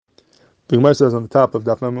The Gemara says on the top of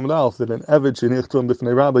Daf Mem Alef that an Eved sheniach tefillin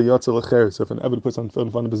b'fnei Rabbi yotzel lecheres. So if an Eved puts on tefillin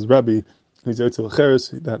in front of his Rebbe, he's yotzel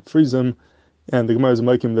lecheres, that frees him. And the Gemara is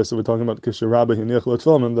making this, so we're talking about כשרבו הניח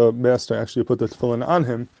tefillin, and the master actually put the tefillin on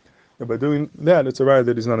him. And by doing that, it's a right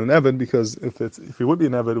that he's not an Eved, because if he would be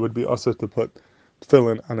an Eved, it would be also to put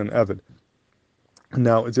tefillin on an Eved.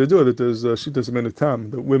 Now, it's Yadua that there's a Shittas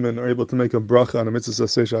Tam that women are able to make a bracha on a mitzvah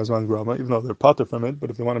kasha azman grama, even though they're pater from it, but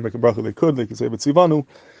if they want to make a bracha, they could say b'tzivanu,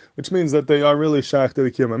 which means that they are really shach to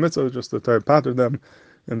the kiyama mitzvah, just the Torah pater them,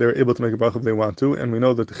 and they're able to make a bracha if they want to. And we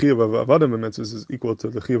know that the chiyuv of avadim mitzvahs is equal to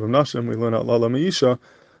the chiyuv of nashim. We learn out lala meisha,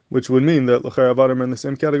 which would mean that l'chayr avadim are in the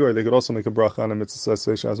same category. They could also make a bracha on a mitzvah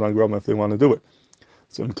kasha azman grama if they want to do it.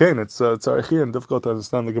 So in Cain, it's tzarichi and difficult to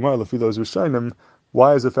understand the Gemara. Lefi those Rishonim,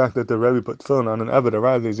 why is the fact that the Rebbe put tefillin on an Eved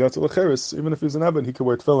arrived he's yotzel lecheres? Even if he's an Eved, he could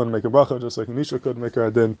wear tefillin and make a bracha, just like Anisha could make her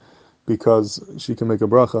adin, because she can make a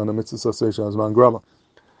bracha on a mitzvah kasha azman grama.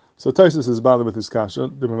 So Taisus is bothered with his kasha.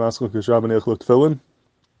 The Mamaskel Kashrab and Echlok tefillin,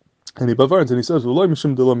 and he bavarns and he says, "V'loy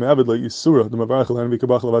mishum delo me'aved like Yisura the Mavarach Lan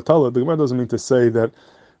v'Kabach Levatala." The Gemara doesn't mean to say that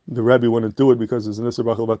the Rebbe wouldn't do it because there's an Isser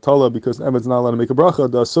bracha Levatala, because Eved's not allowed to make a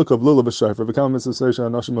bracha. The Sukkah of Lulav B'Shayfer v'Kam Mitzvah Seisha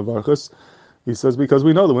Nashim Mavarchus. He says because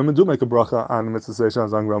we know the women do make a bracha on Mitzvah Seisha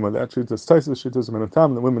Zang Grama. That Shittas Taisus Shittas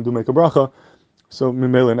Menatam. The women do make a bracha. So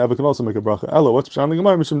Mimele and Eved can also make a bracha. Ella, what's Pshan the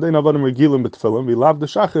Gemara? Mishum Dein Avadim Regilim B'Tfilim. We love the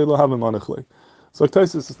Shachir Lahavim Anachlei. So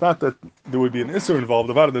Taisus, it's not that there would be an Isser involved.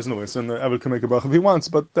 Avada, there's no Isser, and the Eved can make a bracha if he wants.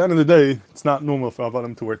 But at the end of the day, it's not normal for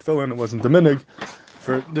Avadim to wear tefillin. It wasn't the minig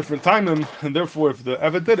for different timing, and therefore, if the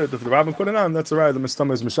Eved did it, if the Rabbin put it on, that's alright. The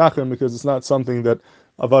Mistama is Meshachim, because it's not something that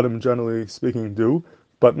Avadim, generally speaking, do.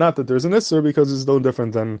 But not that there's an Isser, because it's no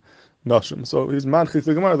different than Nashim. So he's Madchik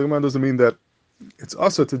the Gemara. The Gemara doesn't mean that it's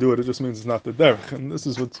Asa to do it, it just means it's not the Derech. And this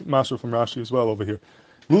is what's Masha from Rashi as well over here.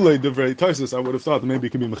 Lulei Divrei Taisus, I would have thought that maybe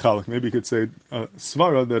it could be Mechalik. Maybe you could say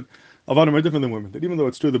Svara, that Avadim are different than women. That even though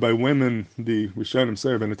it's true that by women, the Rishonim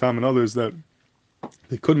say, and the Tam and others, that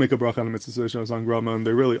they could make a bracha on a mitzvah on grama, and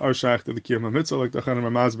they really are shach to the kiyama mitzvah, like the Chanan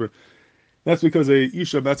Ramazber. That's because a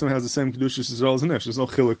Isha Batzim has the same Kedushas Yisrael as an Ish. There's no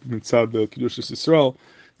chiluk mitzad the Kedushas Yisrael,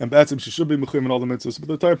 and Batzim she should be mechuyim in all the mitzvahs. But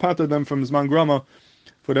the Torah pater them from Zman Grama.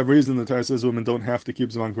 For whatever reason, the Torah says women don't have to keep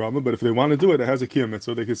Zman Grama, but if they want to do it, it has a kiyam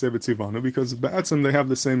mitzvah, so they can say B'tzivanu, because Batzim they have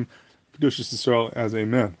the same Kedushas Yisrael as a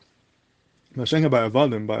man. Now, Shenga by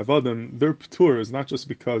Avadim, their p'tur is not just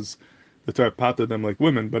because the Torah pater them like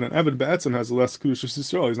women, but an Eved Ba'etzim has less Kedushas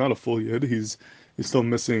Yisrael. He's not a full Yid. He's still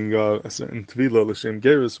missing a certain Tvila, L'Shem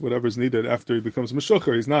Geris, whatever's needed after he becomes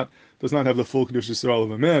Meshucher. Does not have the full Kedushas Yisrael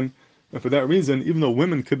of a man. And for that reason, even though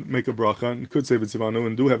women could make a bracha and could say B'tzivanu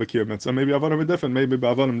and do have a kiyam mitzvah, maybe Avadim are different. Maybe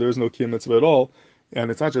by Avadim there is no kiyam mitzvah at all.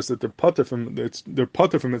 And it's not just that they're pater from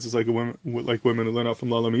mitzvahs like women who learn out from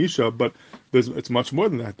Lala Meisha, but it's much more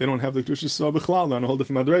than that. They don't have the Kedushas Yisrael B'chlal, they're on a whole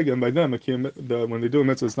different madrega, and by them, when they do a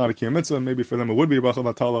mitzvah, it's not a kiyam mitzvah. Maybe for them it would be a bracha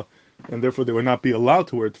vatala, and therefore they would not be allowed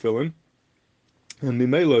to wear tefillin. And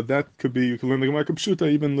Mimela, that could be, you can learn the Gemara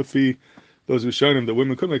Pshuta, even Lefi those who showed him that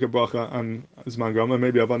women could make a bracha on Zman Grama,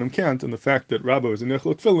 maybe Avadim can't, and the fact that Rabbi is a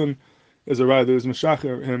Echlok tefillin is a right that is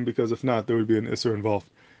Meshacher him, because if not, there would be an Isser involved.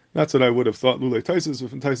 That's what I would have thought Lulei Taisus.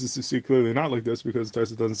 If Taisus you see clearly not like this, because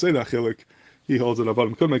Taisus doesn't say that chilik, he holds that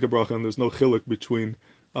Avadim could make a bracha, and there's no chilik between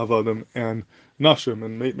Avadim and Nashim.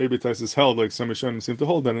 And maybe Taisus held, like some Rishonim seem to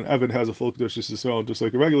hold, that an Eved has a full Kedushas Yisrael, just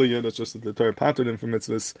like a regular Yid. It's just that the Torah patterned him from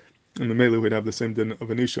mitzvahs, and the Mele would have the same din of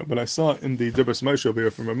Anisha. But I saw in the Dibras Moshe over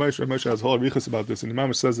here from Moshe has a whole arichas about this, and the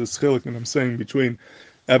Mamash says this chilik, and I'm saying between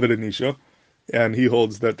Eved and Nisha. And he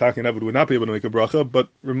holds that Taki and Eved would not be able to make a bracha, but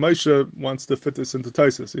Ramesha wants to fit this into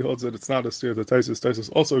Taisus. He holds that it's not a steer to Taisus. Taisus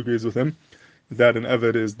also agrees with him that an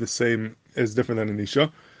Eved is different than an Isha.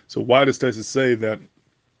 So why does Taisus say that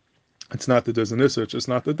it's not that there's an Isser, it's just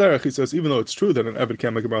not the Derech? He says, even though it's true that an Eved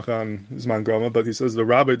can't make a bracha on Zman Grama, but he says the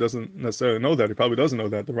Rabbi doesn't necessarily know that. He probably doesn't know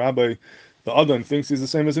that. The Rabbi, the Adon, thinks he's the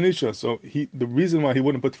same as an Isha. So the reason why he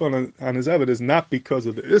wouldn't put tefillin on his Eved is not because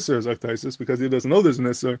of the Isser, as Taisus, because he doesn't know there's an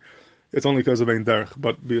Isser. It's only because of ein derech.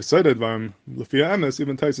 But be cited varm l'fia emes,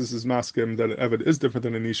 even Taisus is maskim that an Eved is different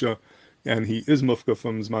than an Isha, and he is mufka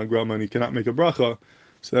from Zman Grama, and he cannot make a bracha.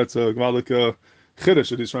 So that's a gvalika chiddush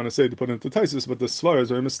that he's trying to say to put into Taisus. But the svar is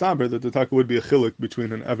very mistaber that the taka would be a chiluk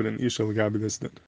between an Eved and Isha l'gabi this din.